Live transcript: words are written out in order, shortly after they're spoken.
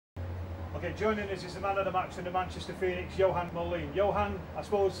Okay, joining us is the man of the match from the Manchester Phoenix, Johan Molin. Johan, I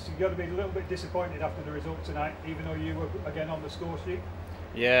suppose you've got to be a little bit disappointed after the result tonight, even though you were again on the score sheet.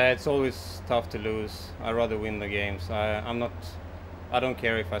 Yeah, it's always tough to lose. I'd rather win the games. I don't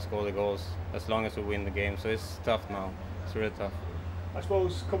care if I score the goals as long as we win the game. So it's tough now. It's really tough. I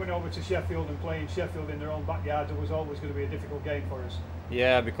suppose coming over to Sheffield and playing Sheffield in their own backyard, it was always going to be a difficult game for us.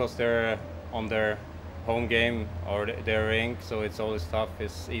 Yeah, because they're on their home game or their rink, so it's always tough.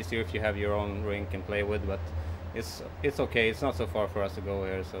 It's easier if you have your own rink and play with, but it's okay. It's not so far for us to go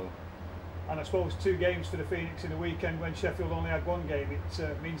here, so. And I suppose 2 games for the Phoenix in the weekend when Sheffield only had 1 game.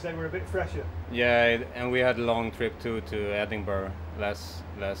 It means they were a bit fresher. Yeah, and we had a long trip too to Edinburgh last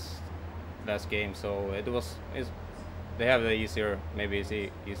game, so they have the easier, maybe it's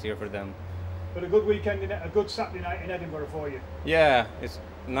easier for them. But a good weekend, a good Saturday night in Edinburgh for you. Yeah, it's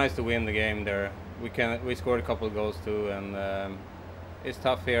nice to win the game there. We scored a couple of goals too, and it's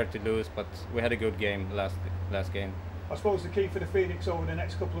tough here to lose, but we had a good game last game. I suppose the key for the Phoenix over the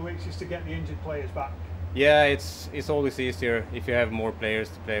next couple of weeks is to get the injured players back. Yeah, it's always easier if you have more players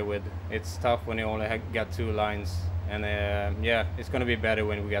to play with. It's tough when you only got 2 lines, and yeah, it's going to be better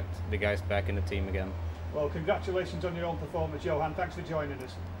when we get the guys back in the team again. Well, congratulations on your own performance, Johan. Thanks for joining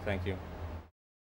us. Thank you.